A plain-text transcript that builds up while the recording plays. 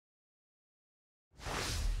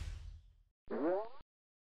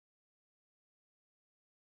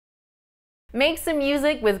Make some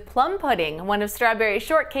music with Plum Pudding, one of Strawberry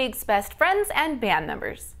Shortcake's best friends and band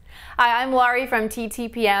members. Hi, I'm Laurie from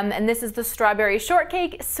TTPM, and this is the Strawberry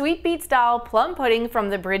Shortcake Sweet Beats doll Plum Pudding from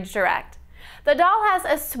the Bridge Direct. The doll has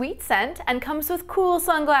a sweet scent and comes with cool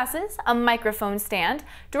sunglasses, a microphone stand,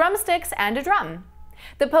 drumsticks, and a drum.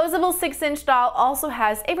 The poseable 6-inch doll also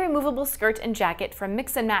has a removable skirt and jacket from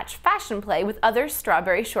mix and match fashion play with other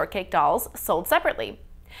Strawberry Shortcake dolls sold separately.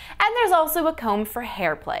 And there's also a comb for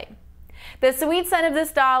hair play. The sweet scent of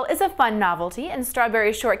this doll is a fun novelty, and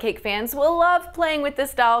Strawberry Shortcake fans will love playing with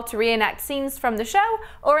this doll to reenact scenes from the show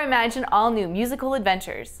or imagine all-new musical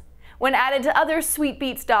adventures. When added to other Sweet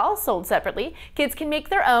Beats dolls sold separately, kids can make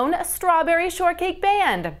their own Strawberry Shortcake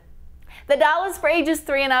band. The doll is for ages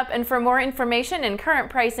 3 and up, and for more information and current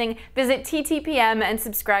pricing, visit TTPM and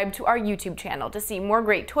subscribe to our YouTube channel to see more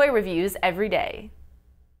great toy reviews every day.